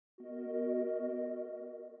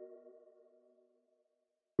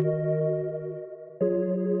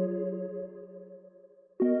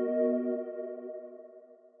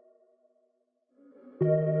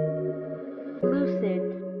Lucid.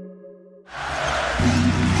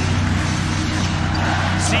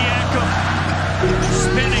 Siakam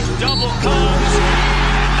spinning double comes.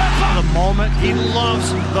 The moment, he loves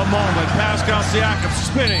the moment. Pascal Siakam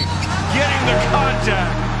spinning, getting the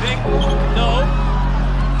contact. No.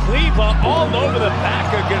 Cleva all over the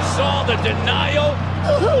back of Gasol. The denial.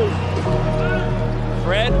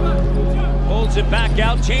 Fred holds it back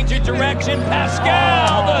out, changing direction.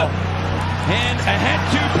 Pascal. And ahead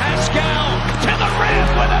to Pascal, to the rim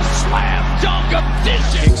with a slam dunk of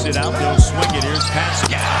dishes. Kicks it out, they'll swing it. Here's Pascal,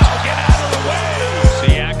 get out of the way.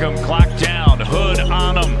 Siakam clocked down, Hood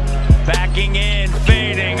on him, backing in,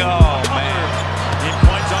 fading. Oh man, he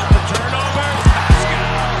points off the turnover.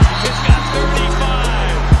 Pascal, he's got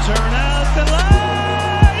 35. Turn out the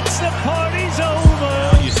lights, the party's over.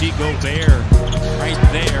 Well, you see Gobert right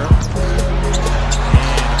there.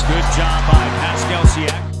 And good job by Pascal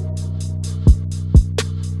Siakam.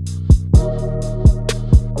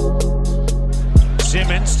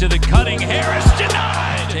 Simmons to the cutting, Harris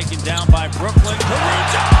denied! Taken down by Brooklyn,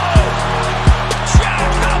 Caruso!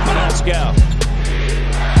 Shot, Pascal.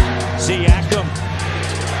 Siakam,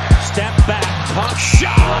 step back, pump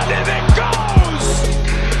shot, and it goes!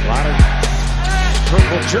 A lot of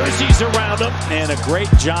purple jerseys around him, and a great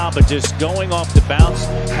job of just going off the bounce.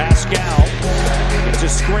 Pascal gets a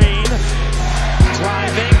screen,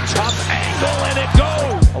 driving, tough angle, and it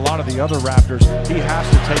goes! A lot of the other Raptors, he has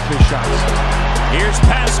to take his shots. Here's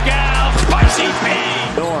Pascal, spicy P.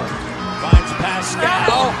 Norm finds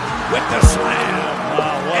Pascal with the slam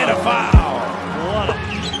and a foul.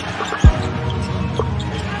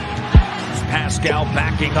 Pascal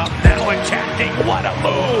backing up, now attacking. What a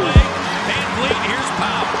move! Van Vliet, here's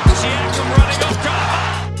Powell. Siakam running up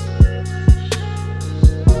top.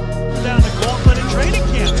 Down the gauntlet in training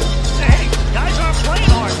camp. Hey, guys aren't playing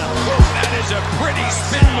hard now. That is a pretty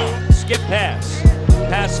spin move. Skip pass.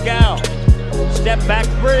 Pascal. Step back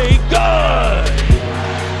three, good!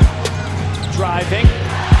 Driving,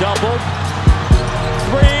 double,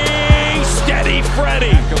 three, steady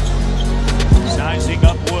Freddy. Sizing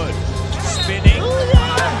up Wood, spinning,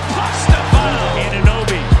 plus the foul.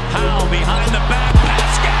 Anunoby, Powell behind the back,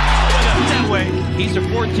 Pascal with that way. He's a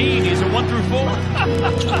 14, he's a 1 through 4.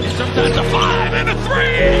 And sometimes a 5 and a 3.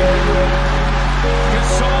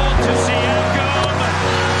 Gasol to Siakam.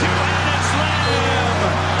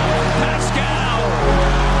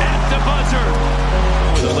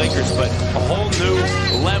 The Lakers, but a whole new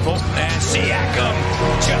level. And Siakam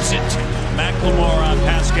just it. McLemore on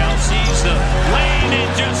Pascal, sees the lane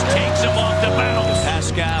and just takes him off the bounce.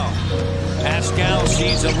 Pascal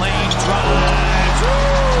sees a lane, drives.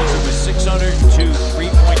 It was 602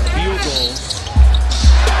 three-point field goals.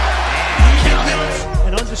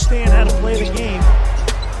 And understand how to play the game.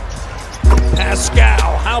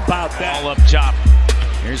 Pascal, how about that? All up top.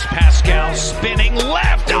 Here's Pascal spinning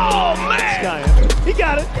left. Oh, man! He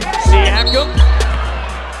got it. Siakam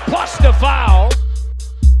plus the foul.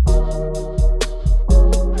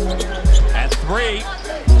 At 3,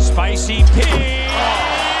 spicy P.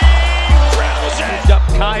 Travels it up.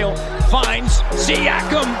 Kyle finds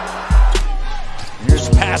Siakam. Here's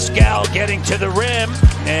Pascal getting to the rim.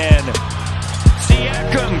 And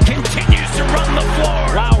Siakam continues to run the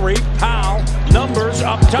floor. Lowry, Powell, numbers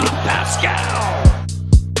up top. Pascal.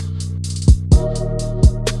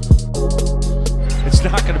 It's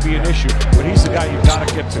not going to be an issue, but he's the guy you've got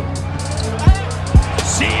to get to.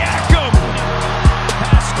 Siakam!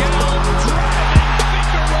 Pascal driving,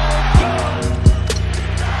 finger roll, good!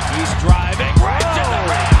 He's driving right to the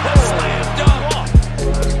rim, the slam dunk!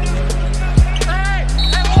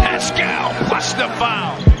 Pascal plus the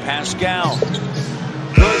foul. Pascal,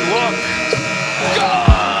 good look,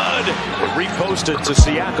 good! Reposted to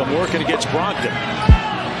Siakam, working against Brogdon.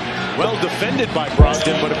 Well defended by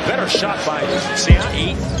Brogdon, but a better shot by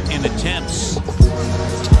Siakam. 8 attempts.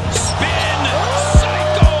 Spin!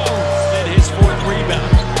 Cycle! And his 4th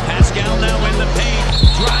rebound. Pascal now in the paint.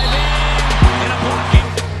 Driving! And a blocking.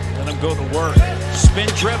 Let him go to work. Spin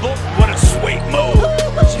dribble. What a sweet move.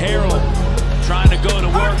 It's Harold trying to go to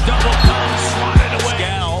work. Double come. Swatted away.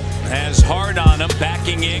 Pascal has hard on him.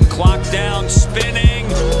 Backing in. Clock down. Spinning.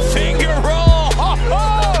 Finger roll. Ho, ho!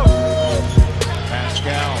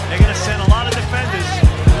 Pascal. They're going to send a lot of defenders.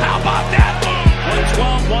 How about that move?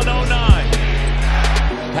 112-109.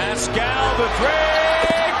 Pascal the 3.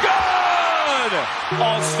 Good!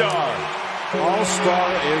 All-star. All-star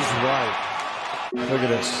is right. Look at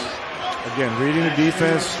this. Again, reading the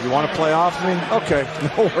defense. You want to play off me? Okay,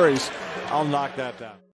 no worries. I'll knock that down.